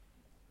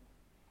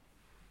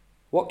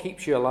What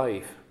keeps you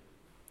alive?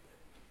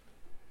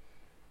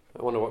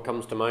 I wonder what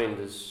comes to mind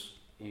as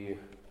you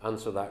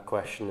answer that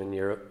question in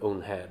your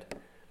own head.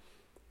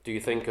 Do you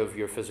think of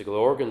your physical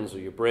organs or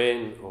your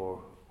brain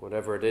or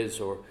whatever it is,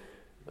 or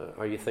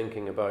are you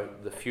thinking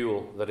about the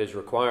fuel that is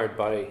required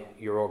by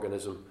your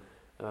organism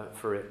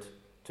for it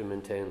to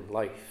maintain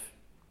life?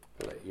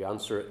 I'll let you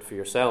answer it for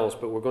yourselves,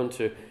 but we're going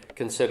to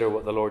consider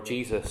what the Lord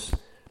Jesus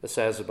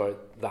says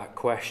about that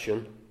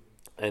question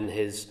in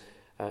his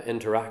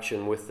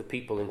interaction with the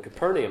people in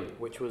Capernaum,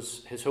 which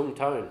was his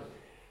hometown.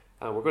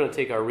 We're going to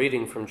take our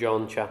reading from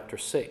John chapter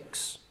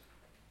 6.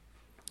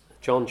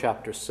 John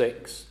chapter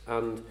 6,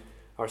 and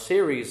our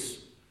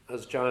series,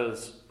 as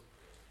Giles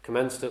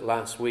commenced it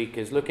last week,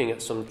 is looking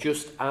at some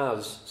just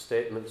as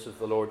statements of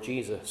the Lord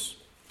Jesus,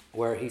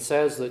 where he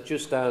says that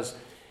just as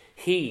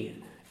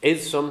he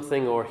is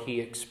something or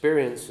he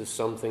experiences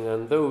something,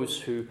 and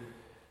those who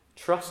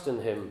trust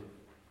in him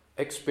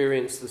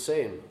experience the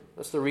same.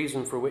 That's the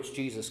reason for which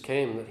Jesus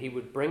came, that he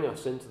would bring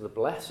us into the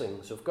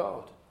blessings of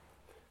God.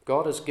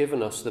 God has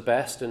given us the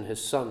best in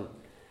his Son.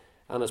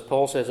 And as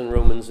Paul says in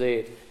Romans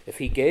 8, if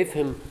he gave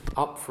him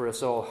up for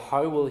us all,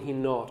 how will he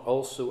not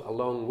also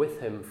along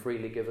with him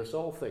freely give us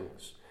all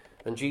things?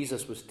 And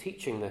Jesus was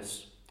teaching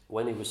this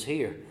when he was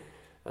here,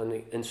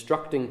 and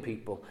instructing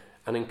people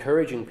and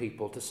encouraging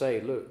people to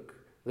say, look,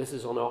 this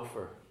is on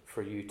offer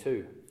for you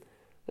too.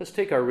 Let's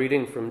take our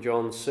reading from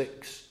John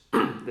 6,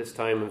 this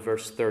time in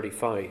verse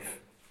 35.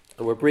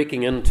 And we're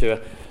breaking into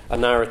a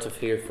narrative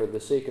here for the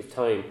sake of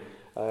time.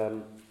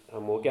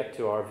 And we'll get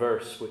to our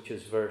verse, which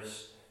is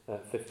verse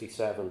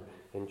 57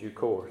 in due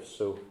course.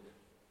 So,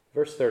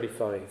 verse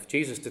 35,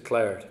 Jesus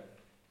declared,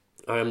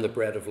 I am the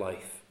bread of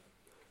life.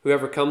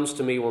 Whoever comes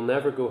to me will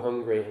never go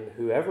hungry, and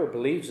whoever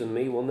believes in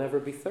me will never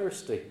be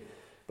thirsty.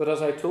 But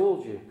as I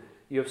told you,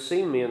 you have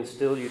seen me, and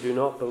still you do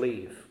not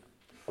believe.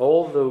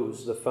 All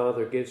those the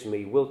Father gives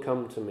me will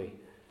come to me,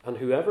 and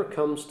whoever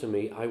comes to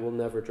me I will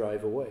never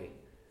drive away.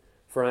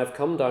 For I have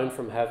come down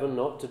from heaven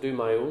not to do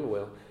my own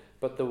will,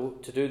 but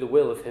to do the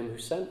will of him who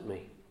sent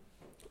me.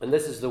 And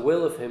this is the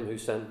will of him who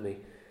sent me,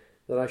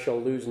 that I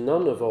shall lose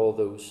none of all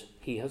those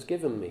he has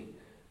given me,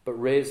 but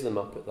raise them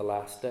up at the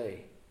last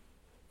day.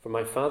 For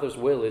my Father's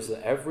will is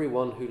that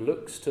everyone who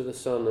looks to the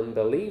Son and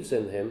believes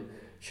in him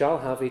shall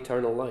have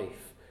eternal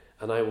life,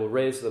 and I will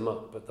raise them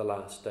up at the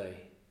last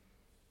day.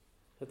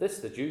 At this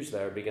the Jews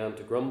there began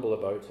to grumble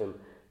about him,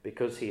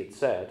 because he had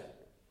said,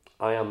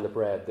 I am the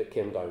bread that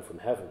came down from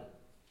heaven.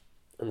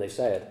 And they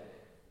said,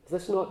 is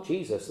this not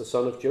Jesus, the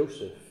son of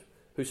Joseph,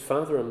 whose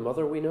father and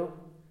mother we know?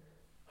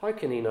 How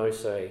can he now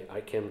say,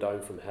 I came down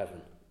from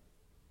heaven?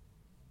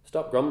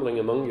 Stop grumbling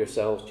among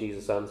yourselves,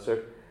 Jesus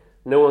answered.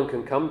 No one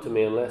can come to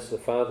me unless the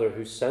Father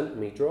who sent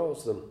me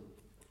draws them,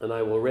 and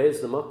I will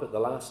raise them up at the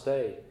last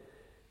day.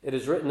 It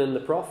is written in the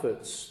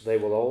prophets, they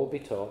will all be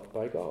taught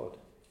by God.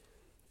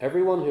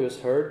 Everyone who has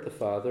heard the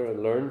Father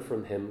and learned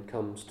from him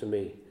comes to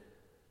me.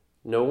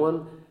 No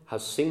one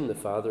has seen the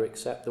Father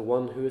except the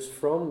one who is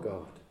from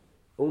God.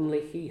 Only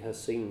he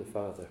has seen the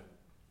Father.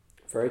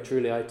 Very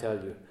truly I tell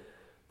you,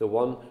 the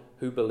one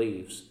who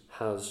believes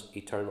has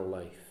eternal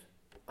life.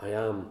 I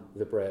am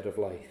the bread of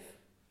life.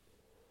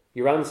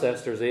 Your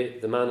ancestors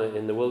ate the manna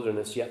in the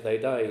wilderness, yet they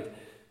died.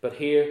 But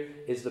here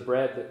is the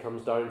bread that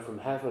comes down from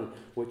heaven,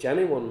 which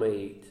anyone may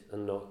eat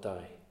and not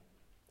die.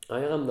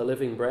 I am the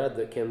living bread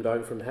that came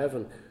down from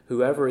heaven.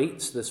 Whoever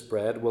eats this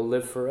bread will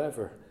live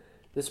forever.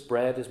 This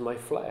bread is my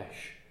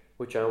flesh,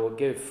 which I will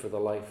give for the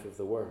life of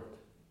the world.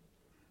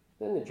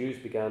 Then the Jews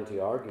began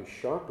to argue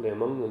sharply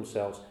among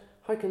themselves,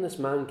 how can this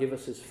man give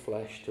us his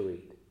flesh to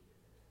eat?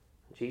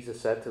 Jesus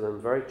said to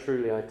them, very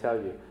truly I tell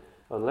you,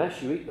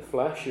 unless you eat the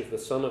flesh of the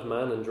Son of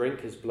Man and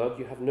drink his blood,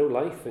 you have no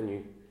life in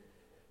you.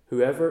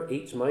 Whoever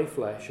eats my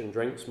flesh and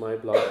drinks my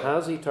blood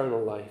has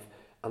eternal life,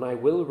 and I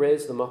will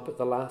raise them up at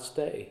the last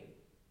day.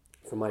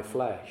 For my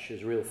flesh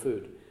is real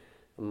food,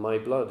 and my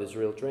blood is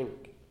real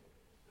drink.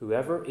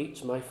 Whoever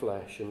eats my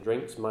flesh and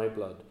drinks my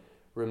blood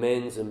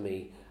remains in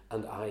me,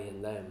 and I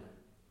in them.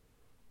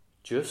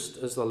 Just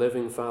as the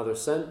living Father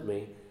sent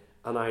me,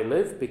 and I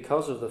live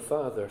because of the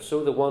Father,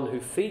 so the one who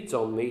feeds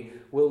on me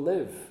will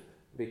live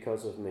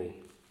because of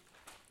me.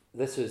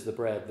 This is the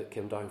bread that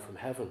came down from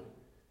heaven.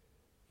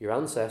 Your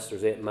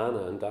ancestors ate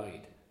manna and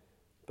died,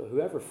 but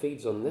whoever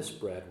feeds on this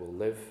bread will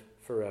live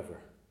forever.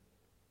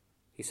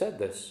 He said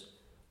this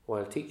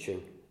while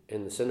teaching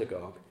in the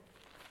synagogue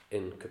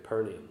in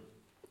Capernaum.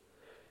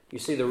 You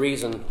see the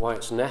reason why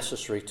it's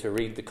necessary to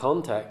read the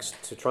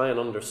context to try and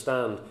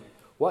understand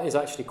what is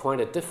actually quite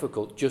a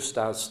difficult just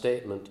as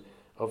statement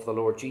of the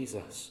Lord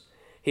Jesus.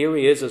 Here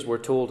he is, as we're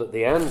told at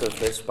the end of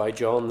this by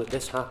John, that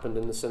this happened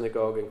in the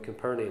synagogue in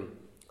Capernaum.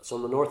 It's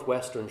on the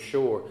northwestern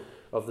shore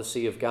of the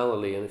Sea of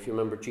Galilee, and if you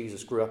remember,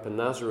 Jesus grew up in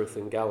Nazareth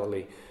in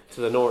Galilee, to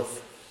the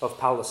north of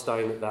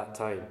Palestine at that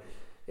time.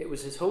 It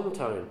was his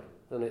hometown,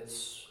 and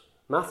it's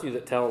Matthew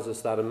that tells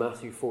us that in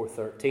Matthew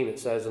 4:13. It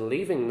says, and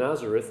leaving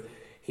Nazareth,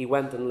 he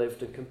went and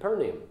lived in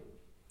Capernaum.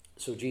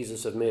 So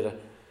Jesus had made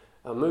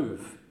a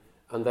move,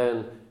 and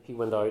then he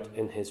went out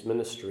in his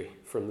ministry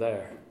from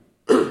there.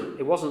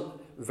 It wasn't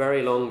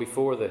very long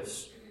before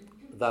this,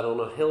 that on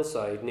a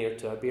hillside near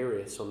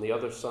Tiberias, on the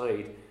other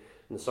side,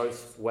 in the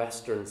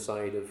southwestern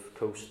side of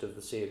coast of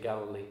the Sea of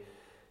Galilee,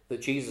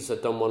 that Jesus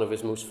had done one of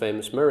his most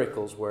famous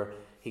miracles, where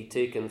he'd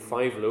taken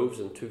 5 loaves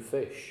and 2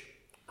 fish,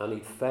 and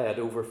he'd fed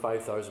over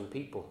 5,000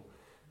 people,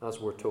 as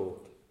we're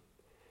told.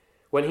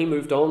 When he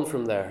moved on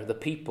from there, the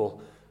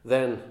people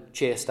then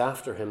chased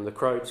after him. The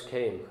crowds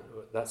came.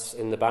 That's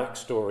in the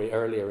backstory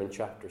earlier in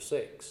chapter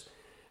 6.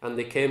 And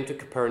they came to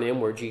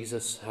Capernaum, where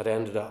Jesus had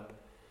ended up.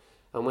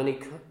 And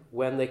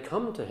when they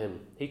come to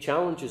him, he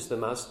challenges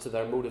them as to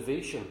their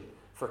motivation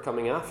for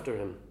coming after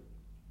him,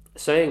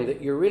 saying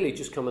that you're really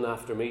just coming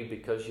after me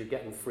because you're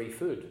getting free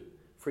food,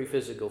 free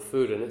physical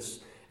food, and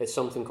it's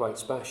something quite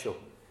special.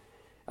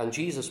 And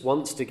Jesus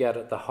wants to get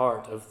at the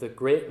heart of the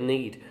great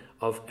need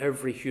of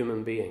every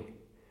human being,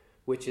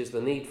 which is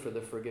the need for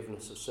the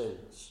forgiveness of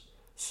sins,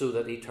 so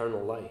that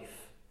eternal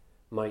life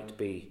might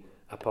be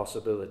a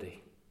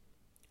possibility.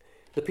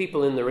 The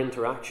people in their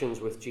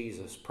interactions with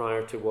Jesus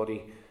prior to what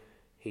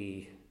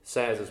he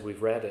says as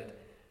we've read it,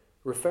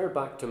 refer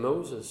back to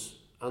Moses,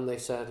 and they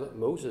said, look,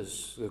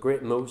 Moses, the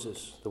great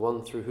Moses, the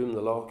one through whom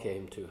the law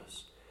came to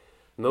us,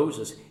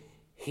 Moses,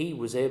 he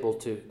was able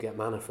to get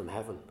manna from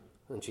heaven.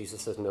 And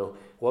Jesus says, no,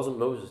 it wasn't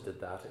Moses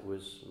did that, it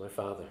was my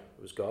Father,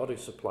 it was God who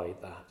supplied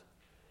that.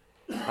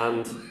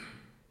 And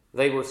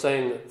they were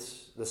saying that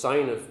the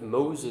sign of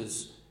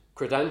Moses'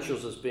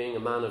 credentials as being a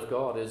man of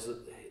God is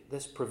that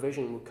this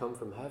provision would come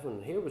from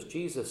heaven. Here was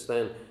Jesus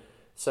then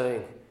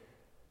saying,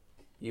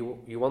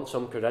 you want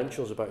some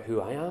credentials about who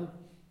I am?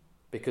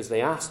 Because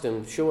they asked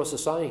him, show us a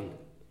sign.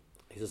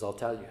 He says, I'll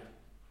tell you.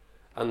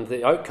 And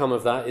the outcome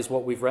of that is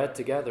what we've read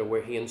together,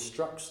 where he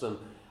instructs them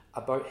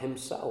about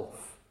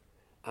himself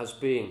as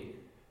being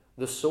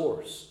the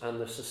source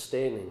and the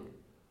sustaining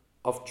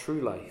of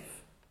true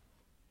life.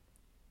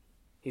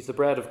 He's the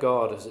bread of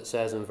God, as it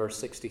says in verse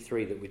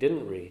 63 that we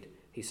didn't read.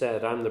 He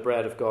said, I'm the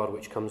bread of God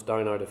which comes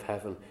down out of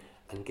heaven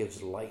and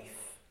gives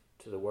life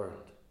to the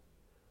world.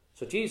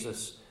 So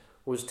Jesus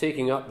was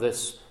taking up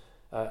this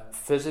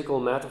physical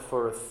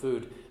metaphor of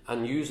food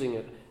and using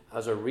it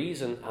as a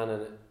reason and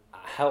a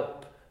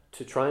help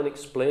to try and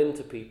explain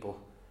to people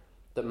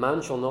that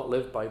man shall not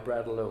live by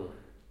bread alone,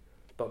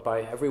 but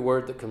by every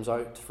word that comes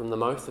out from the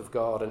mouth of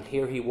God. And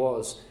here he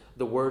was,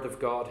 the Word of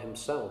God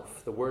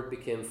himself. The Word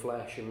became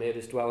flesh and made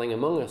his dwelling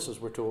among us, as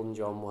we're told in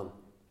John 1.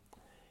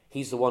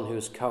 He's the one who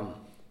has come,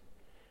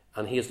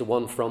 and he is the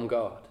one from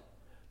God,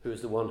 who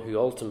is the one who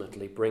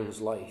ultimately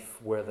brings life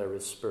where there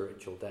is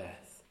spiritual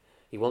death.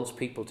 He wants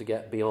people to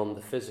get beyond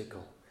the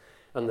physical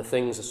and the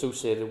things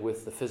associated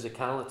with the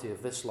physicality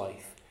of this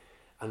life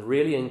and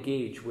really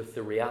engage with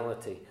the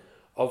reality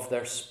of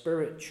their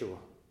spiritual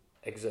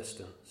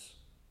existence.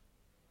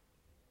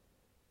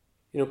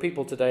 You know,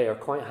 people today are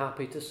quite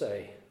happy to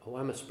say, oh,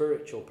 I'm a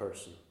spiritual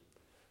person.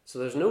 So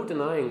there's no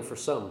denying for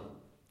some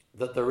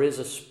that there is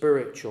a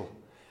spiritual,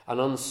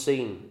 an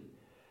unseen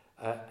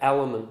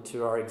element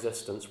to our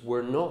existence.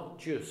 We're not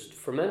just,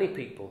 for many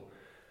people,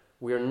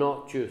 we're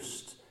not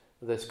just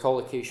this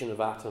collocation of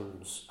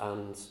atoms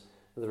and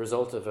the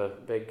result of a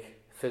big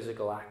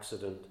physical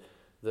accident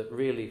that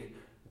really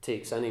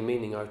takes any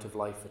meaning out of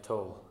life at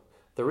all.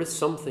 There is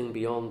something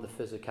beyond the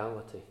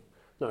physicality.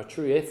 Now, a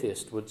true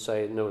atheist would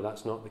say, no,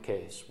 that's not the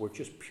case. We're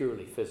just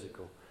purely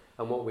physical,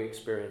 and what we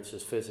experience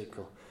is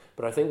physical.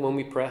 But I think when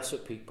we press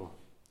at people,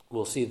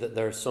 we'll see that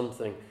there's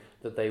something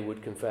that they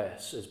would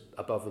confess is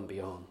above and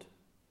beyond.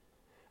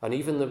 And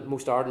even the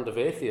most ardent of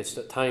atheists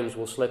at times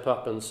will slip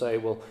up and say,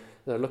 well,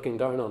 they're looking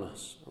down on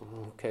us.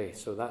 Okay,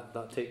 so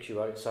that takes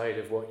you outside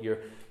of what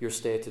your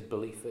stated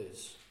belief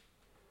is.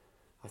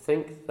 I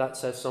think that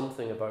says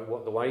something about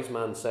what the wise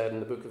man said in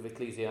the book of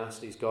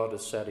Ecclesiastes, God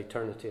has set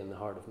eternity in the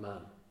heart of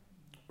man.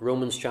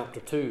 Romans chapter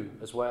 2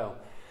 as well,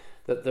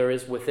 that there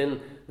is within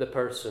the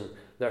person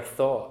their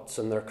thoughts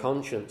and their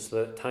conscience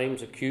that at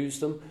times accuse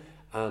them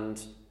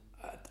and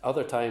at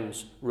other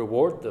times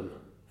reward them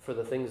for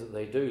the things that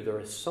they do. There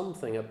is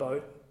something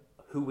about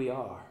who we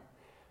are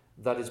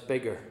that is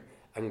bigger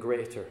and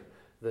greater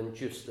than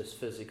just this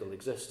physical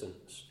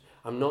existence.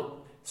 I'm not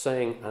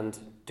saying and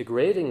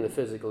degrading the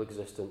physical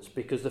existence,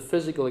 because the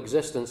physical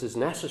existence is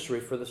necessary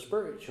for the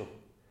spiritual.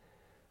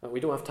 We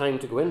don't have time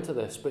to go into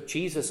this, but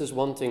Jesus is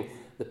wanting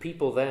the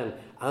people then,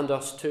 and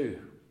us too,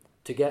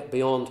 to get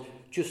beyond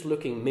just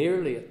looking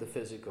merely at the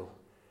physical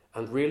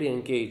and really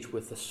engage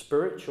with the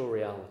spiritual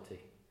reality,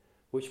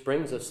 which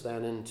brings us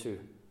then into,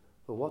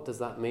 well, what does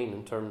that mean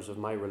in terms of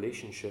my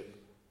relationship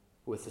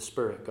with the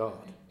Spirit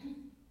God,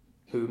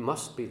 who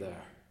must be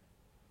there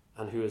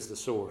and who is the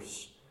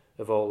source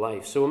of all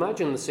life. So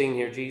imagine the scene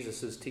here.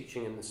 Jesus is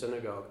teaching in the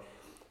synagogue.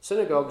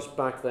 Synagogues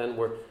back then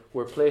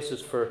were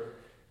places for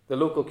the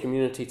local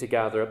community to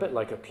gather, a bit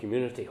like a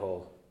community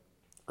hall.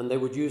 And they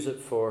would use it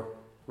for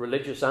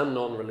religious and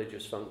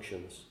non-religious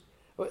functions.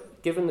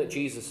 But given that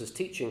Jesus is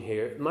teaching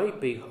here, it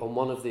might be on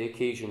one of the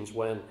occasions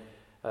when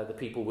the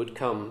people would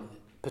come,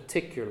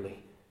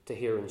 particularly to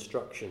hear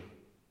instruction.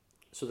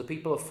 So the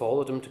people have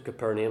followed him to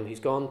Capernaum. He's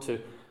gone to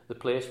the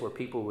place where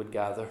people would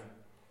gather,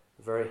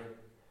 a very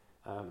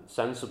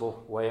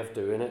sensible way of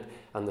doing it,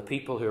 and the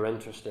people who are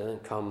interested in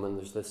it come, and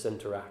there's this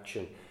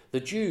interaction. The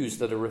Jews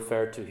that are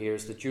referred to here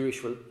is the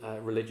Jewish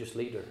religious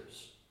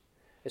leaders.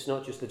 It's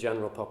not just the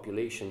general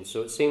population.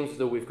 So it seems as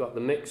though we've got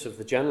the mix of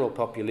the general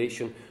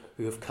population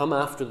who have come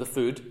after the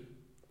food,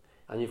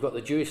 and you've got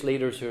the Jewish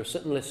leaders who are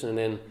sitting listening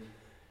in,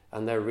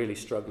 and they're really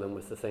struggling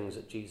with the things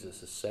that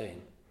Jesus is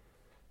saying,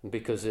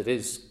 because it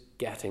is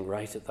getting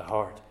right at the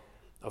heart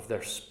of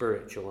their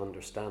spiritual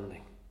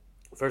understanding.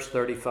 Verse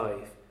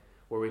 35,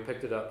 where we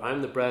picked it up, I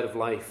am the bread of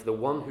life. The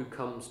one who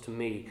comes to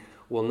me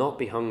will not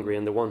be hungry,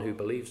 and the one who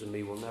believes in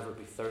me will never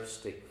be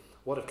thirsty.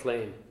 What a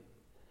claim.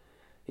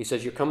 He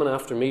says, you're coming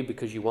after me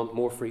because you want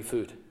more free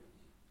food.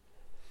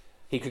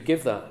 He could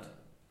give that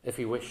if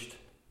he wished.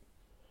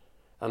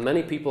 And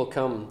many people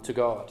come to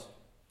God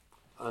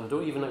and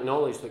don't even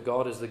acknowledge that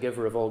God is the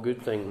giver of all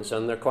good things,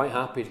 and they're quite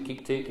happy to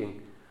keep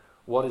taking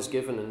what is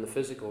given in the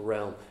physical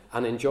realm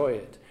and enjoy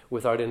it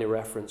without any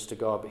reference to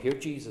God. But here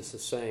Jesus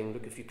is saying,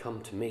 look, if you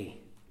come to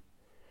me,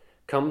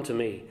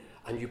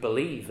 and you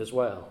believe as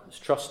well, it's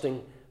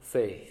trusting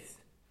faith,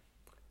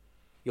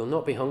 you'll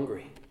not be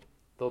hungry.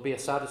 There'll be a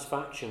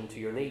satisfaction to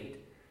your need.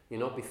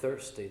 You'll not be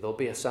thirsty. There'll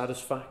be a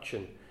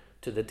satisfaction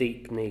to the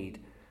deep need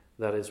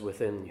that is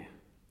within you.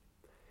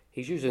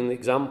 He's using the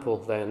example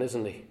then,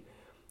 isn't he,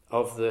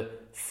 of the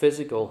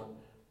physical,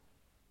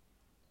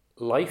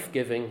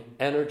 life-giving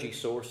energy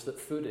source that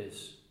food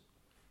is.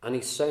 And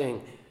he's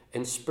saying,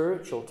 in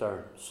spiritual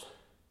terms,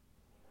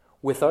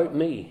 without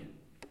me,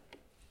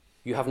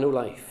 you have no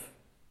life.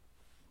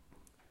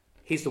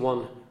 He's the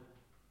one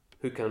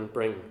who can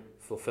bring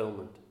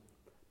fulfillment.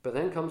 But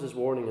then comes his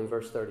warning in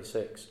verse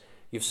 36.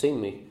 You've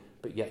seen me,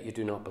 but yet you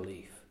do not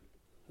believe.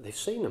 They've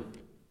seen him.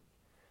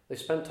 They've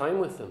spent time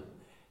with him.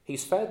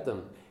 He's fed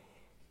them.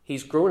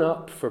 He's grown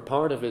up for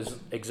part of his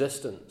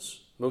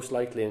existence, most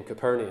likely in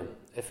Capernaum.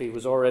 If he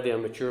was already a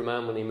mature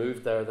man when he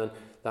moved there, then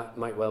that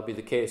might well be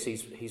the case.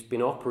 He's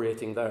been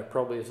operating there,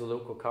 probably as a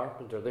local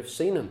carpenter. They've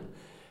seen him,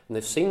 and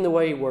they've seen the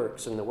way he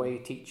works and the way he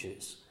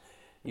teaches.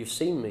 You've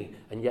seen me,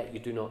 and yet you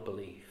do not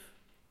believe.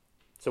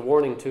 It's a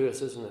warning to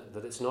us, isn't it,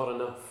 that it's not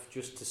enough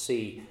just to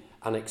see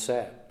and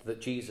accept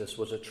that Jesus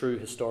was a true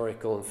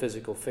historical and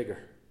physical figure,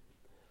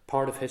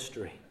 part of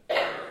history,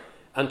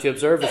 and to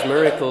observe his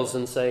miracles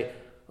and say,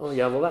 oh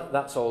yeah, well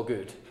that's all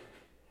good.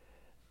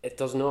 It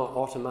does not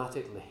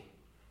automatically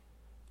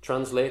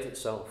translate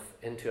itself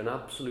into an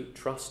absolute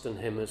trust in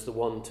him as the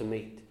one to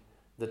meet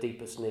the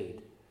deepest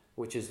need,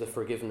 which is the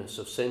forgiveness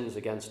of sins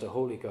against a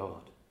holy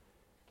God,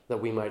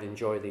 that we might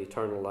enjoy the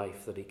eternal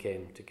life that he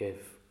came to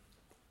give.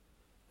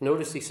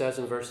 Notice he says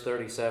in verse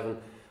 37,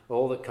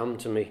 all that come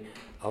to me,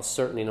 I'll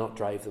certainly not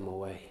drive them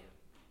away.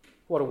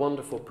 What a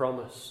wonderful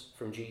promise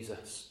from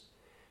Jesus.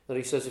 That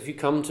he says, if you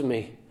come to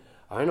me,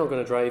 I'm not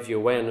going to drive you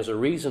away. And there's a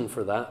reason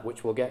for that,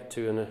 which we'll get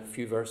to in a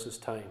few verses'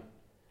 time.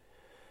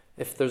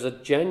 If there's a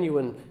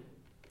genuine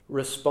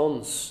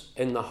response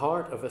in the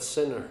heart of a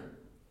sinner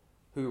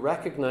who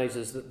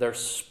recognizes that their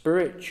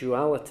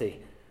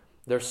spirituality,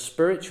 their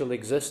spiritual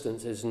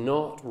existence is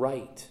not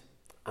right,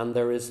 and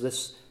there is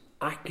this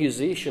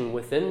accusation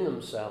within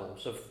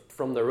themselves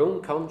from their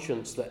own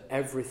conscience that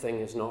everything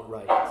is not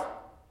right,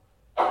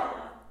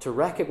 to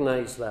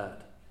recognize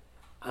that,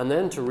 and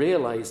then to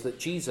realize that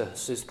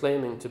Jesus is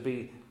claiming to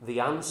be the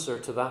answer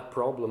to that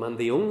problem and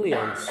the only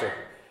answer,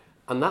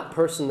 and that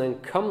person then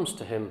comes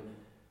to him,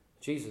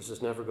 Jesus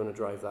is never going to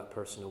drive that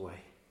person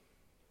away.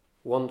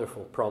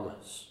 Wonderful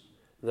promise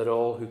that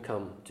all who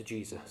come to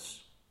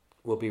Jesus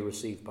will be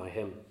received by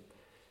him.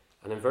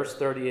 And in verse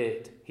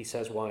 38 he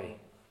says why?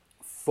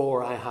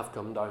 For I have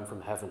come down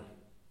from heaven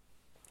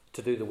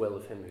to do the will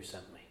of him who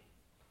sent me.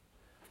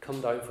 I've come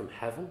down from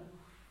heaven.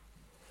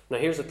 Now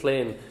here's a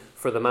claim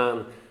for the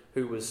man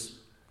who was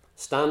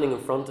standing in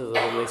front of them,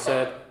 and they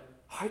said,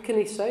 how can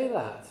he say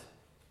that?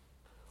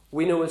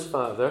 We know his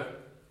father,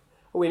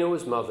 we know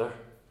his mother,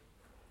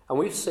 and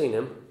we've seen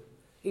him.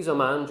 He's a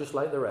man just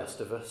like the rest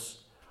of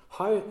us.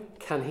 How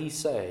can he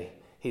say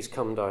he's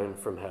come down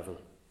from heaven?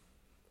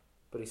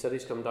 But he said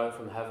he's come down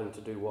from heaven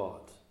to do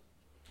what?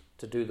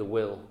 To do the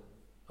will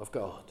of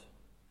God.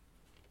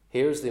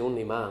 Here's the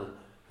only man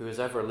who has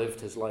ever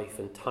lived his life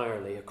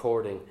entirely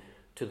according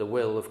to the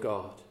will of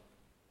God,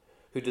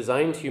 who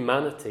designed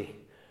humanity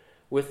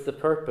with the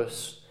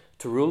purpose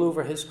to rule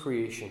over his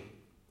creation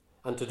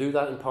and to do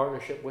that in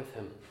partnership with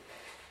him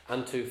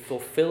and to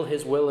fulfill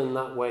his will in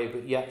that way,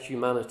 but yet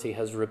humanity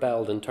has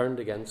rebelled and turned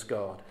against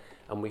God,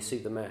 and we see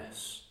the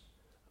mess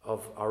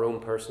of our own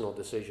personal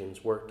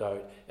decisions worked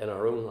out in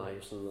our own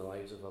lives and the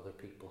lives of other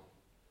people.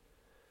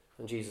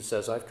 And Jesus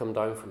says, I've come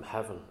down from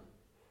heaven,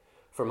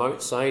 from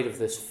outside of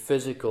this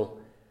physical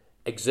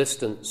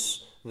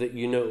existence that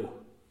you know.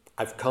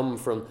 I've come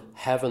from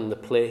heaven, the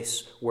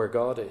place where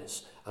God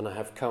is, and I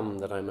have come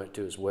that I might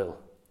do his will.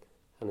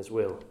 And his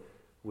will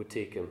would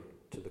take him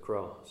to the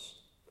cross.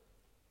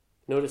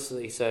 Notice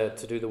that he said,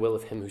 to do the will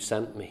of him who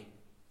sent me.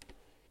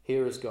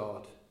 Here is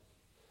God,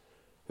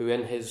 who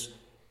in his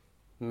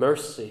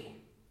mercy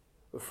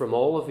from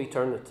all of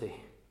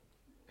eternity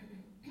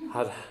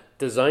had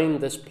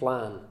designed this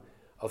plan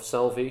of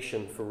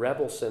salvation for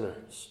rebel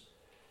sinners,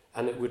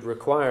 and it would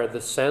require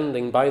the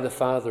sending by the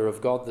Father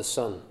of God the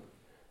Son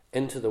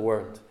into the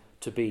world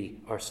to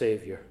be our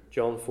Saviour.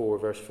 John 4,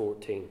 verse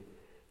 14.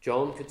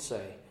 John could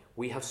say,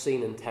 "We have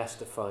seen and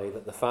testify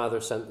that the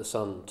Father sent the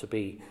Son to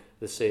be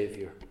the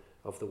Saviour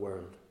of the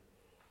world."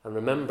 And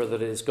remember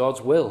that it is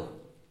God's will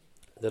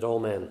that all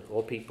men,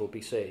 all people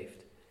be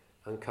saved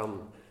and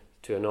come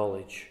to a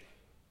knowledge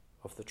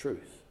of the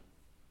truth.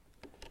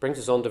 Brings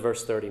us on to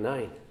verse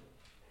 39,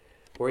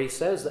 where he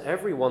says that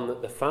everyone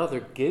that the Father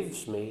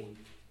gives me,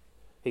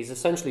 he's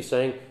essentially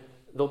saying,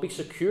 they'll be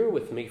secure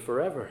with me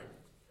forever,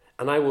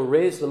 and I will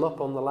raise them up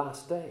on the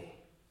last day.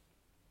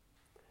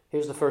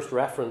 Here's the first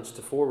reference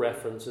to 4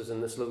 references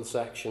in this little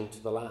section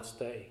to the last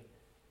day.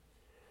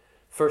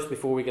 First,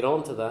 before we get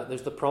on to that,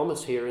 there's the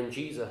promise here in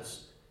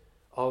Jesus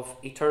of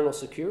eternal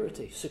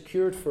security,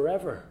 secured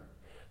forever.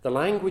 The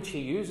language he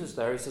uses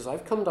there, he says,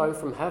 I've come down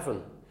from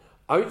heaven,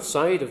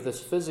 outside of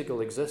this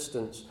physical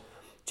existence,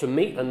 to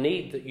meet a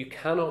need that you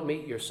cannot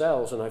meet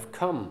yourselves, and I've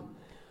come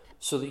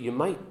so that you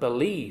might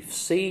believe,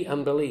 see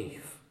and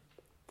believe,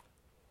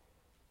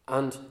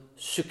 and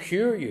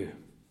secure you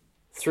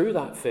through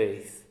that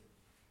faith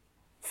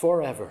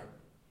forever.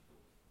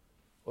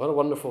 What a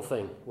wonderful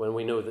thing when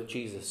we know that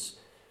Jesus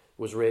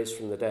was raised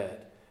from the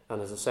dead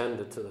and has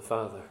ascended to the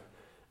Father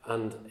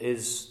and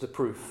is the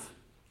proof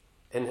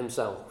in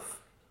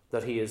himself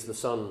that he is the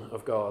Son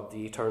of God,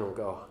 the eternal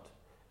God.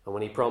 And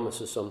when he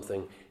promises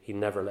something, he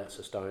never lets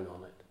us down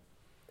on it.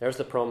 There's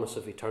the promise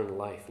of eternal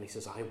life. And he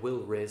says, I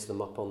will raise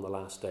them up on the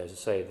last day. As I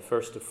say, the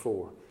first of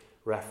 4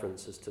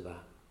 references to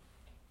that.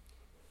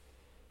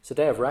 It's a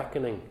day of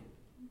reckoning,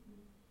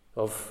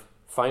 of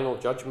final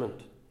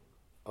judgment,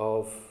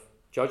 of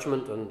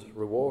judgment and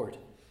reward.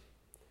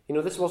 You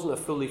know, this wasn't a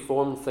fully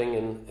formed thing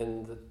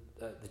in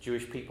the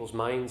Jewish people's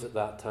minds at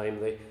that time.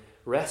 They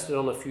rested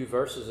on a few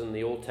verses in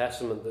the Old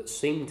Testament that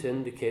seemed to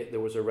indicate there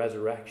was a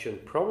resurrection.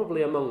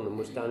 Probably among them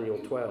was Daniel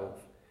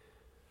 12,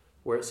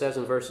 where it says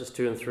in verses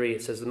 2 and 3,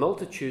 it says, the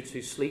multitudes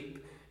who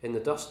sleep in the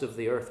dust of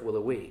the earth will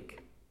awake,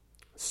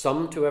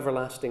 some to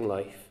everlasting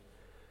life,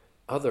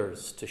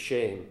 others to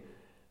shame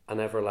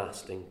and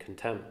everlasting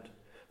contempt.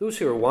 Those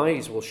who are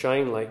wise will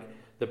shine like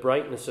the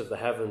brightness of the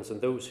heavens, and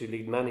those who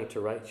lead many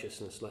to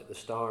righteousness like the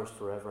stars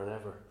forever and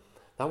ever.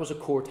 That was a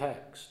core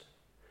text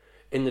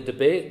in the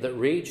debate that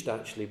raged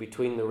actually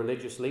between the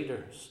religious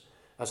leaders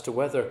as to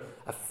whether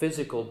a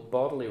physical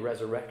bodily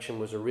resurrection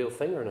was a real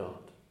thing or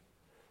not.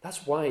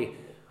 That's why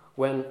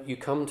when you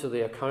come to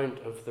the account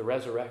of the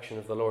resurrection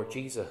of the Lord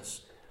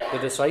Jesus, the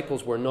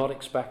disciples were not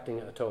expecting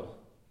it at all.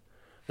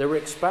 They were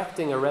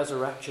expecting a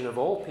resurrection of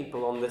all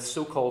people on this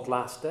so-called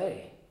last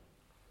day,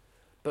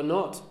 but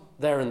not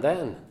there and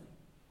then.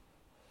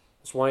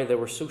 That's why they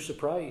were so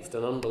surprised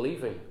and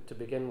unbelieving to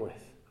begin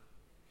with.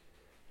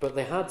 But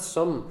they had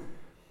some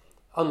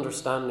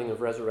understanding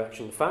of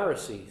resurrection. The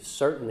Pharisees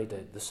certainly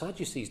did. The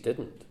Sadducees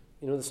didn't.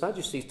 You know, the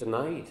Sadducees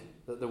denied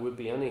that there would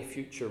be any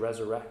future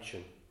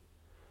resurrection.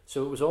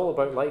 So it was all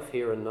about life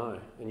here and now.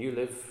 And you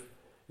live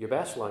your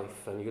best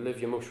life and you live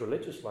your most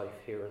religious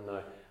life here and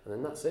now. And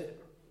then that's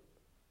it.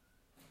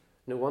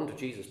 No wonder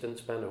Jesus didn't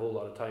spend a whole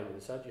lot of time with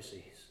the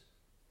Sadducees.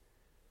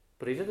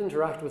 But he did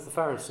interact with the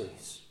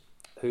Pharisees,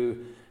 who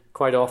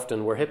quite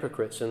often were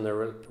hypocrites in their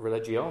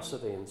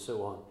religiosity and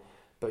so on.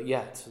 But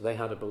yet they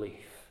had a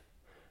belief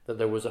that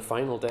there was a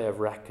final day of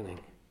reckoning.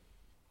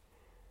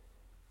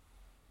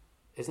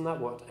 Isn't that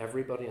what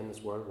everybody in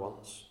this world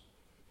wants?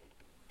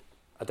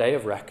 A day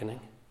of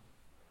reckoning.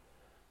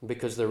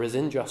 Because there is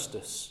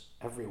injustice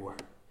everywhere.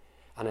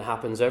 And it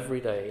happens every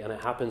day. And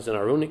it happens in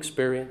our own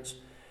experience.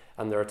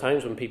 And there are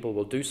times when people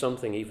will do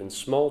something even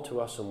small to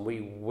us and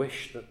we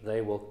wish that they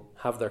will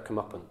have their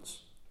comeuppance.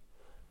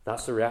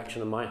 That's the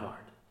reaction in my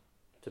heart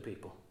to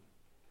people.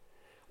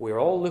 We're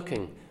all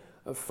looking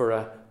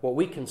for what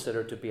we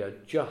consider to be a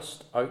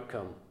just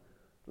outcome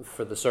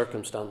for the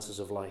circumstances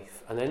of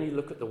life. And then you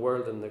look at the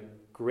world and the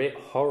great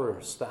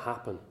horrors that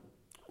happen.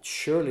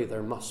 Surely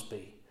there must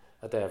be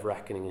a day of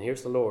reckoning. And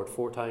here's the Lord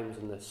 4 times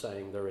in this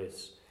saying there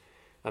is.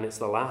 And it's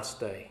the last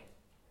day.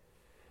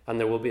 And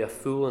there will be a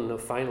full and a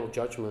final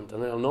judgment.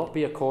 And it will not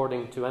be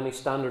according to any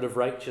standard of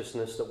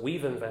righteousness that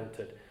we've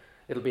invented.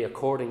 It'll be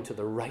according to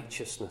the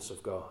righteousness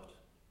of God.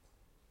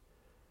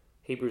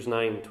 Hebrews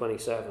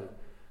 9:27,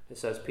 it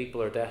says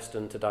people are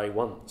destined to die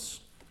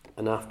once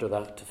and after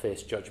that to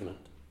face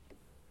judgment.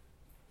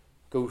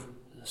 Go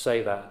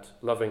say that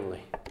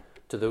lovingly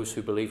to those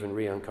who believe in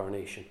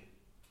reincarnation.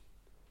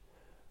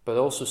 But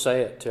also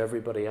say it to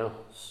everybody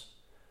else,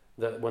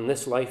 that when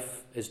this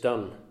life is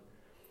done,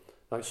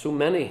 like so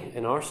many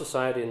in our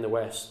society in the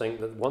West think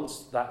that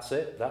once that's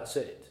it,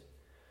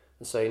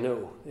 and say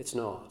no, it's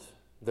not.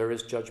 There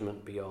is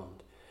judgment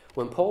beyond.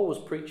 When Paul was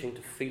preaching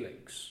to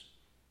Felix,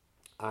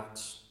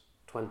 Acts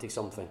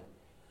 20-something,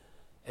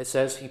 it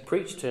says he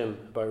preached to him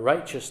about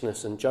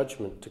righteousness and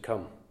judgment to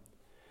come.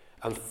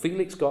 And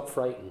Felix got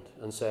frightened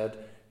and said,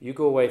 you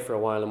go away for a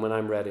while and when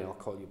I'm ready I'll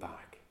call you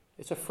back.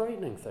 It's a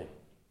frightening thing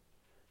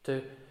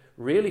to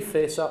really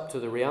face up to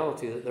the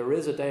reality that there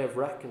is a day of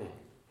reckoning.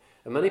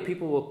 And many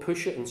people will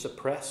push it and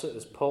suppress it,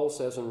 as Paul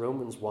says in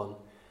Romans 1.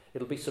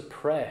 It'll be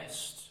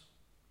suppressed.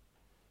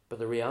 But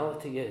the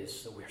reality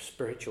is that we're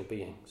spiritual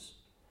beings.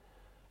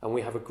 And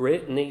we have a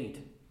great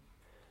need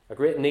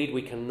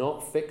we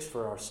cannot fix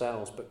for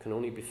ourselves, but can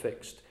only be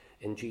fixed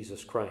in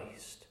Jesus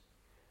Christ.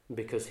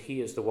 Because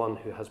he is the one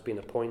who has been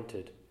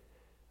appointed,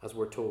 as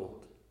we're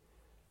told,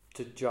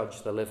 to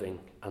judge the living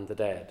and the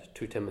dead.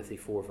 2 Timothy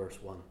 4 verse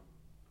 1.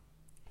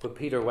 When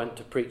Peter went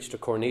to preach to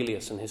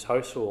Cornelius and his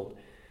household,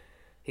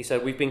 he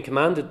said, we've been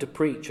commanded to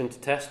preach and to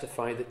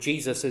testify that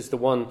Jesus is the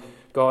one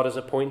God has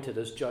appointed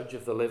as judge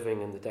of the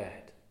living and the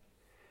dead.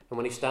 And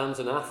when he stands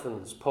in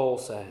Athens, Paul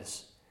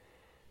says,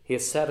 he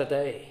has set a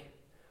day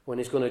when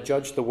he's going to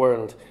judge the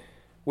world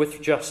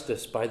with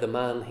justice by the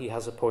man he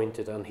has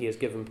appointed, and he has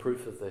given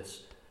proof of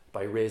this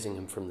by raising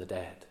him from the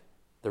dead.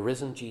 The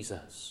risen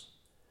Jesus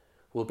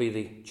will be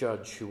the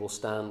judge who will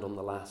stand on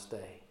the last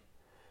day.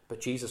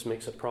 But Jesus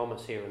makes a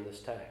promise here in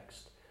this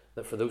text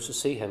that for those who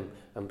see him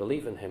and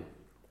believe in him,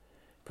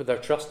 put their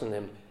trust in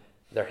him,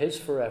 they're his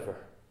forever,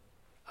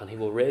 and he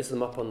will raise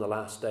them up on the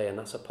last day. And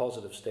that's a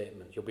positive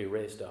statement. You'll be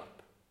raised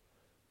up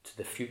to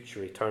the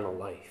future eternal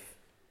life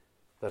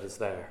that is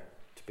there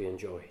to be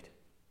enjoyed.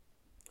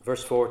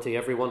 Verse 40,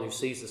 everyone who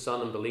sees the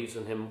Son and believes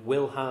in him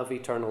will have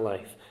eternal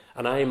life,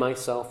 and I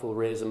myself will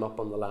raise him up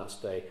on the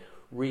last day,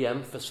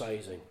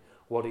 re-emphasizing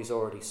what he's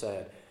already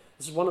said.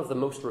 This is one of the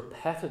most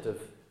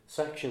repetitive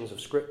sections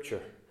of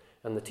Scripture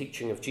and the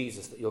teaching of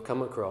Jesus that you'll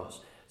come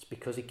across. It's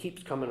because he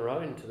keeps coming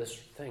around to this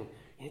thing.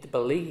 You need to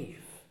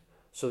believe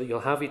so that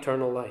you'll have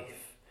eternal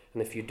life.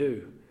 And if you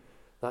do,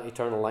 that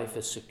eternal life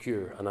is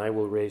secure, and I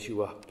will raise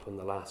you up on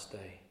the last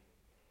day.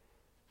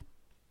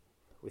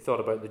 We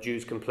thought about the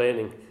Jews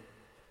complaining,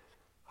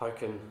 how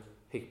can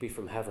he be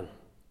from heaven?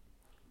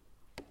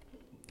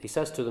 He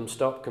says to them,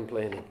 stop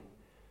complaining.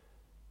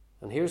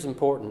 And here's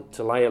important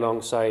to lie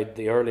alongside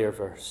the earlier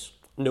verse.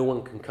 No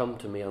one can come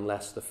to me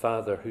unless the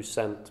Father who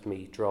sent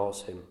me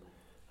draws him,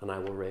 and I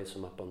will raise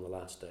him up on the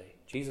last day.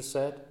 Jesus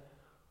said,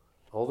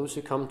 all those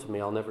who come to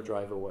me, I'll never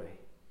drive away.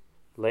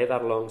 Lay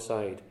that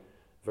alongside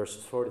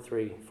verses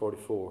 43,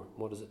 44.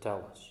 What does it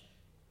tell us?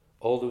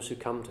 All those who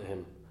come to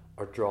him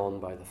are drawn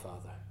by the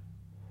Father.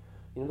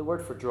 You know, the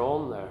word for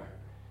drawn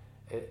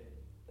there,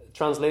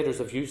 translators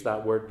have used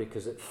that word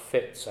because it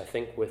fits, I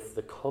think, with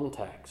the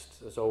context.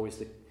 There's always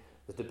the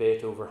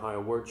debate over how a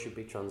word should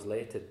be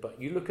translated.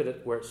 But you look at it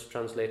where it's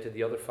translated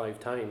the other 5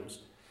 times,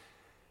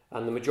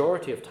 and the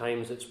majority of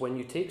times it's when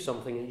you take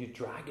something and you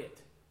drag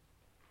it.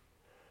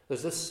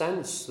 There's this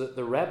sense that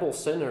the rebel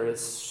sinner is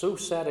so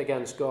set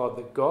against God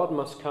that God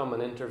must come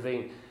and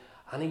intervene,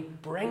 and he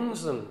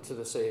brings them to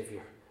the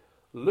Saviour.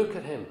 Look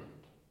at him.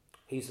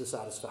 He's the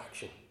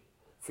satisfaction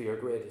for your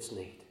greatest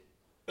need.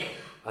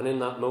 And in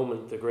that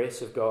moment, the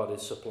grace of God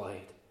is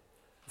supplied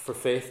for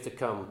faith to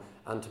come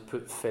and to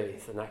put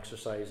faith and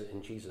exercise it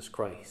in Jesus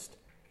Christ,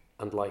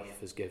 and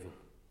life is given.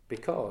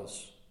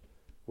 Because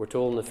we're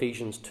told in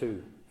Ephesians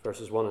 2,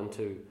 verses 1 and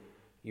 2,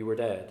 you were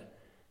dead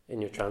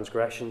in your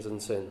transgressions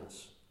and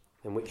sins,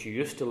 in which you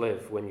used to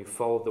live when you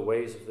followed the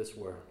ways of this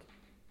world.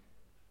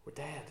 We're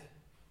dead.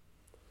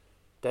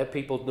 Dead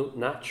people don't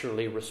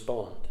naturally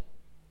respond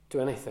to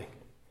anything.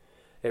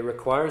 It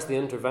requires the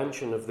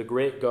intervention of the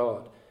great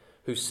God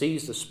who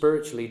sees the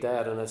spiritually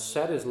dead and has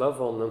set his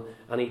love on them,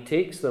 and he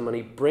takes them and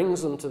he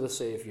brings them to the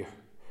Saviour.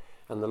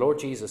 And the Lord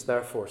Jesus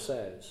therefore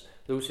says,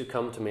 those who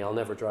come to me I'll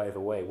never drive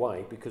away.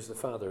 Why? Because the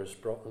Father has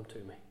brought them to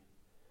me.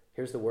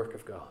 Here's the work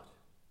of God.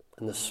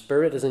 And the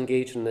Spirit is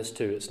engaged in this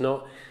too. It's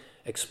not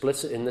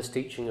explicit in this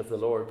teaching of the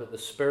Lord, but the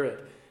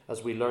Spirit,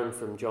 as we learn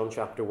from John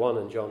chapter 1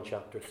 and John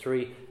chapter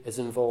 3, is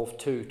involved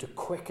too, to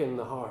quicken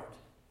the heart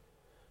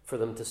for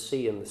them to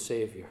see in the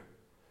Saviour.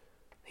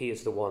 He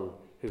is the one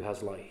who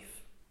has life.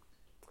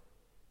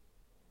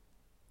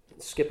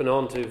 Skipping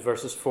on to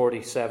verses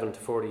 47 to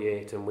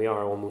 48, and we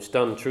are almost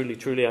done. Truly,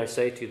 truly, I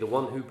say to you, the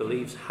one who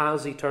believes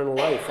has eternal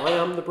life. I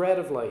am the bread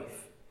of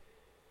life.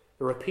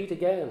 I repeat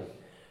again.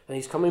 And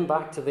he's coming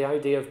back to the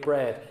idea of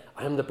bread.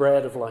 I am the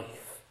bread of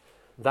life.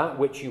 That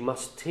which you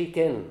must take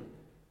in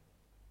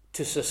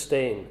to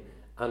sustain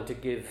and to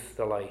give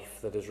the life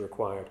that is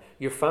required.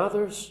 Your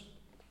fathers,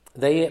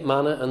 they ate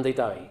manna and they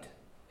died.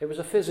 It was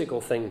a physical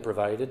thing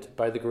provided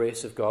by the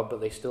grace of God, but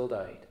they still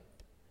died.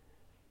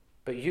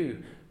 But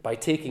you, by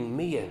taking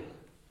me in,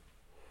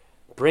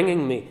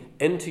 bringing me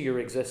into your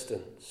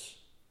existence,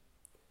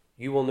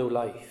 you will know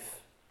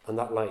life, and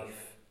that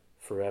life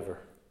forever.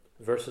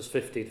 Verses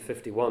 50 to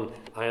 51,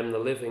 I am the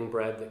living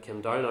bread that came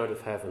down out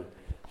of heaven.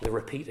 They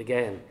repeat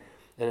again.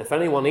 And if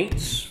anyone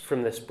eats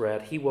from this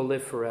bread, he will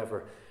live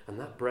forever. And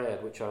that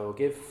bread which I will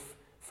give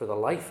for the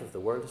life of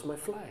the world is my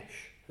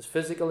flesh, his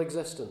physical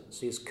existence.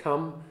 He has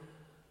come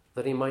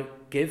that he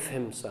might give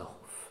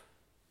himself.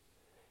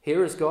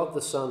 Here is God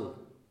the Son,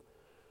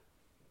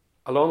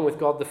 along with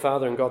God the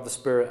Father and God the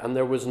Spirit, and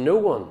there was no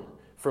one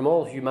from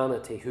all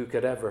humanity who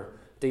could ever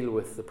deal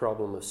with the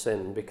problem of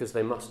sin, because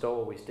they must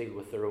always deal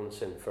with their own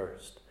sin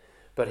first.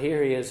 But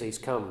here he is, he's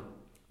come,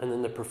 and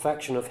in the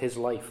perfection of his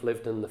life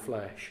lived in the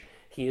flesh,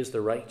 he is the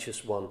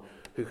righteous one,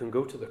 who can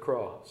go to the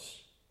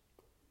cross,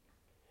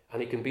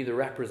 and he can be the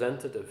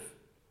representative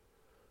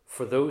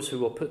for those who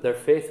will put their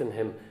faith in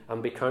him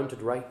and be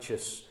counted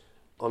righteous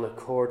on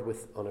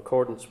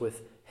accordance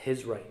with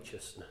his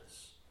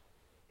righteousness.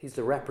 He's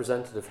the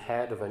representative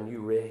head of a new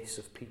race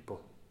of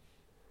people.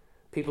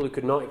 People who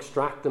could not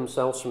extract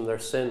themselves from their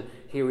sin.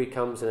 Here he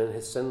comes, and in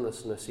his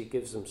sinlessness he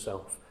gives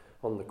himself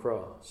on the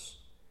cross.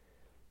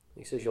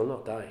 He says, you'll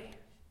not die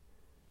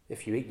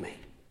if you eat me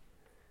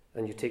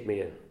and you take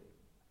me in.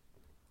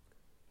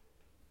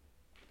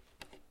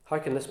 How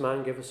can this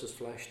man give us his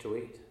flesh to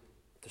eat?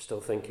 They're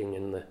still thinking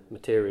in the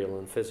material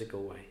and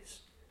physical ways.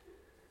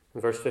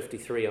 In verse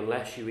 53,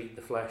 unless you eat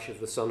the flesh of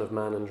the Son of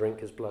Man and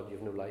drink his blood, you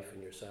have no life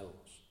in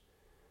yourselves.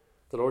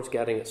 The Lord's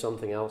getting at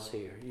something else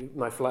here.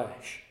 My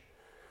flesh,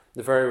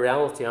 the very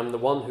reality, I'm the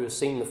one who has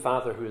seen the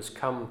Father, who has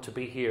come to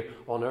be here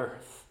on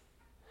earth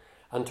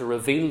and to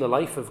reveal the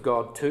life of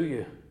God to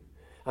you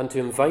and to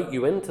invite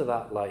you into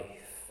that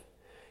life.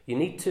 You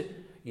need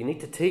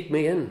to take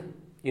me in.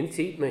 You need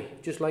to eat me,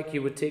 just like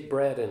you would take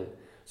bread in,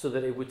 so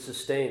that it would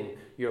sustain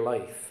your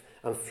life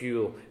and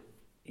fuel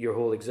your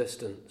whole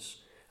existence.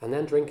 And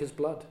then drink his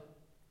blood.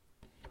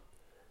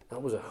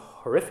 That was a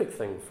horrific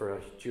thing for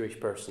a Jewish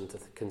person to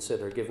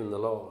consider, given the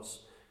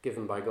laws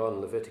given by God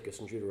in Leviticus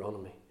and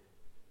Deuteronomy.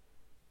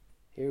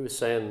 Here he was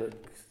saying that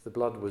the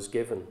blood was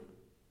given.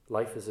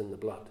 Life is in the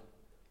blood.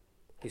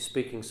 He's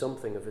speaking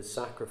something of his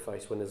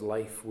sacrifice when his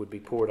life would be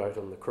poured out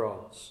on the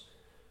cross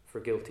for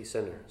guilty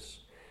sinners.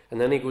 And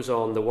then he goes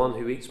on, the one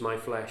who eats my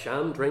flesh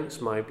and drinks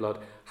my blood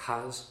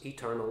has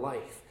eternal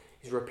life.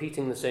 He's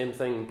repeating the same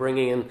thing,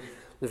 bringing in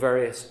the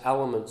various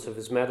elements of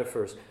his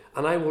metaphors.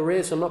 And I will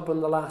raise him up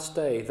on the last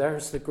day.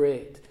 There's the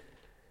great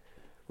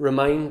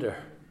reminder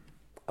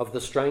of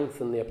the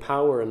strength and the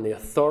power and the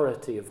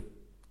authority of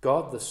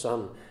God the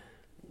Son,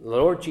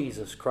 Lord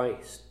Jesus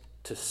Christ,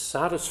 to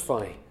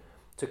satisfy,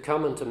 to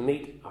come and to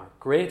meet our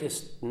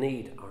greatest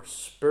need, our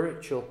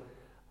spiritual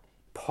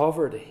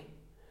poverty.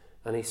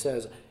 And he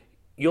says,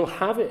 you'll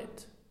have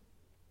it,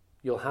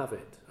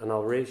 and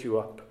I'll raise you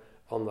up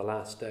on the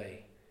last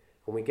day.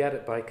 And we get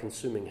it by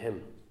consuming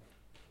him.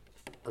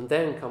 And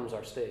then comes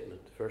our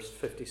statement, verse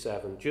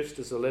 57, just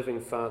as the living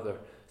Father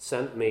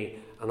sent me,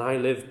 and I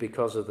live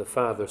because of the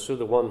Father, so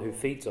the one who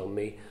feeds on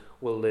me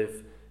will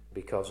live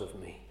because of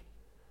me.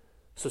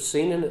 So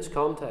seen in its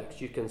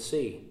context, you can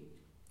see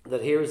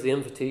that here is the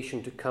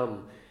invitation to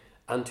come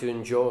and to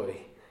enjoy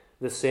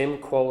the same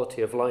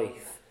quality of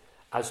life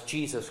as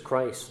Jesus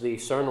Christ, the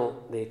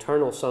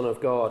eternal Son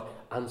of God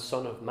and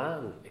Son of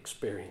Man,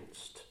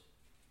 experienced.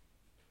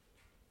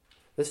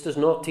 This does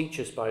not teach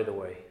us, by the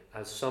way,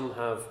 as some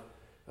have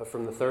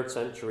from the 3rd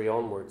century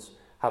onwards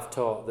have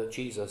taught, that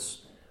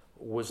Jesus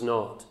was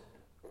not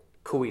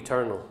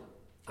co-eternal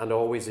and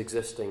always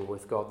existing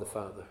with God the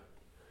Father.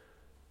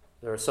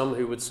 There are some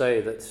who would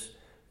say that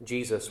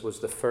Jesus was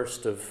the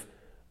first of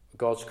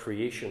God's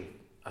creation,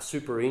 a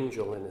super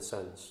angel in a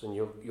sense, and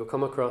you'll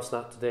come across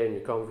that today in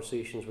your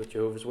conversations with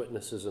Jehovah's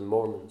Witnesses and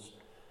Mormons.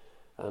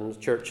 And the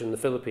church in the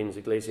Philippines,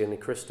 Iglesia Ni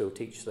Cristo,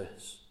 teach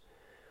this,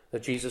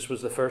 that Jesus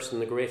was the first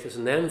and the greatest,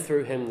 and then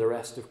through him the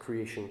rest of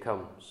creation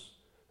comes.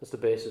 That's the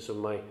basis of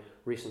my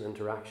recent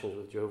interactions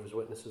with Jehovah's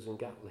Witnesses in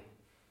Gatley.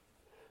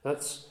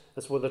 That's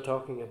what they're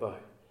talking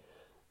about.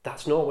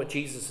 That's not what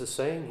Jesus is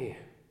saying here.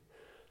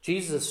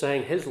 Jesus is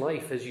saying his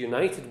life is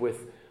united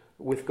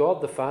with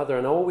God the Father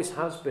and always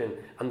has been.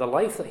 And the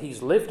life that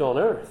he's lived on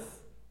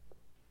earth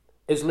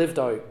is lived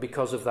out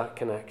because of that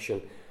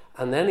connection.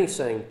 And then he's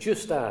saying,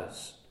 just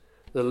as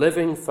the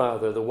living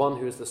Father, the one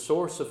who is the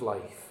source of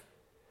life,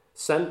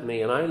 sent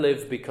me and I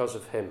live because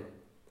of him,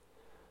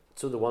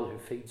 so the one who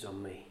feeds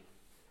on me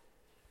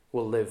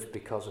will live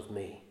because of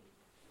me.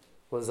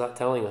 What is that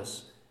telling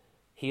us?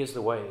 He is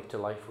the way to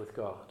life with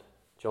God.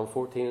 John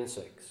 14:6,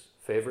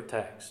 favourite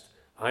text.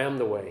 I am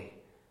the way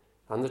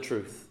and the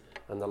truth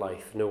and the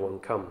life. No one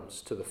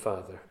comes to the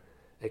Father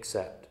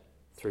except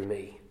through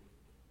me.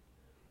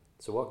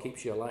 So what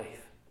keeps you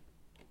alive?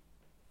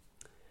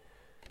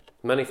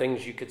 Many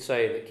things you could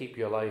say that keep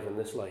you alive in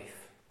this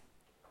life.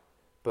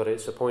 But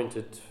it's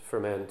appointed for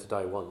men to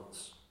die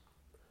once.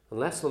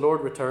 Unless the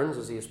Lord returns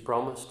as he has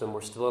promised and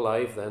we're still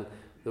alive, then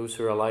those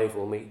who are alive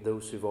will meet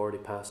those who've already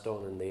passed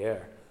on in the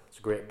air. It's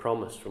a great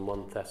promise from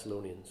 1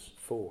 Thessalonians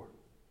 4.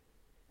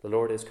 The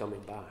Lord is coming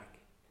back.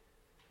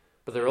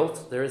 But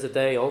there is a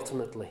day,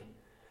 ultimately,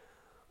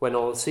 when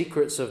all the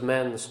secrets of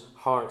men's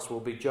hearts will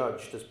be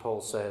judged, as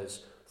Paul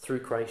says,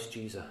 through Christ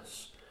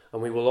Jesus.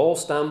 And we will all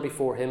stand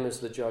before him as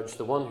the judge,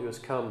 the one who has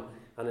come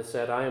and has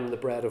said, I am the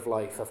bread of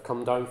life. I've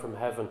come down from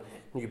heaven.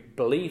 And you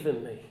believe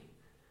in me.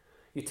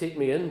 You take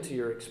me into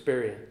your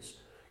experience.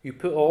 You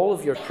put all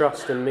of your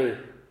trust in me,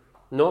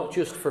 not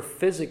just for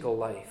physical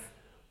life,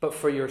 but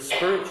for your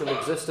spiritual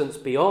existence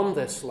beyond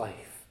this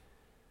life.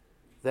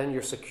 Then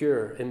you're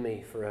secure in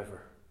me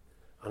forever.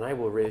 And I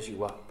will raise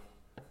you up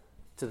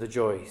to the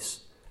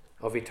joys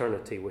of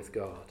eternity with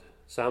God.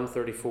 Psalm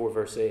 34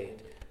 verse 8.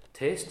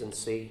 Taste and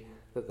see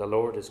that the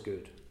Lord is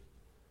good.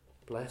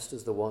 Blessed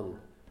is the one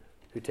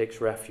who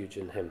takes refuge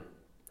in him.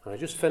 And I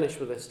just finish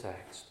with this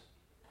text.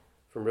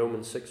 from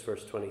Romans 6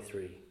 verse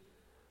 23.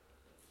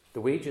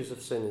 The wages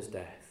of sin is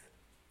death,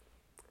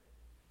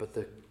 but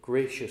the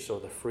gracious or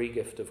the free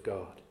gift of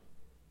God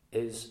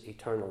is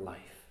eternal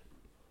life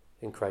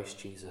in Christ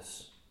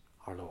Jesus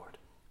our Lord.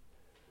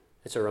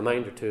 It's a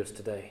reminder to us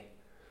today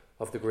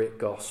of the great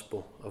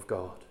gospel of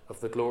God,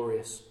 of the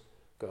glorious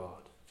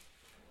God,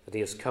 that he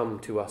has come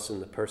to us in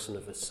the person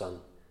of his Son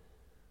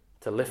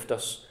to lift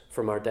us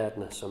from our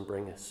deadness and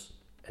bring us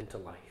into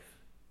life.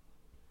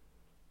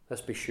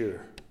 Let's be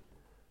sure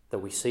that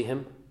we see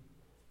him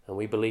and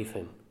we believe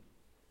him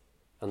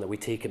and that we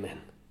take him in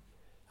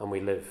and we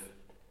live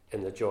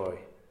in the joy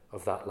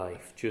of that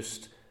life.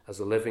 Just as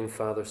the living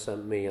Father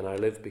sent me and I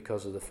live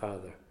because of the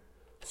Father,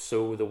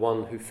 so the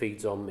one who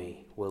feeds on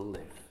me will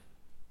live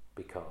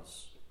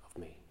because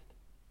of me.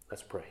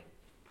 Let's pray.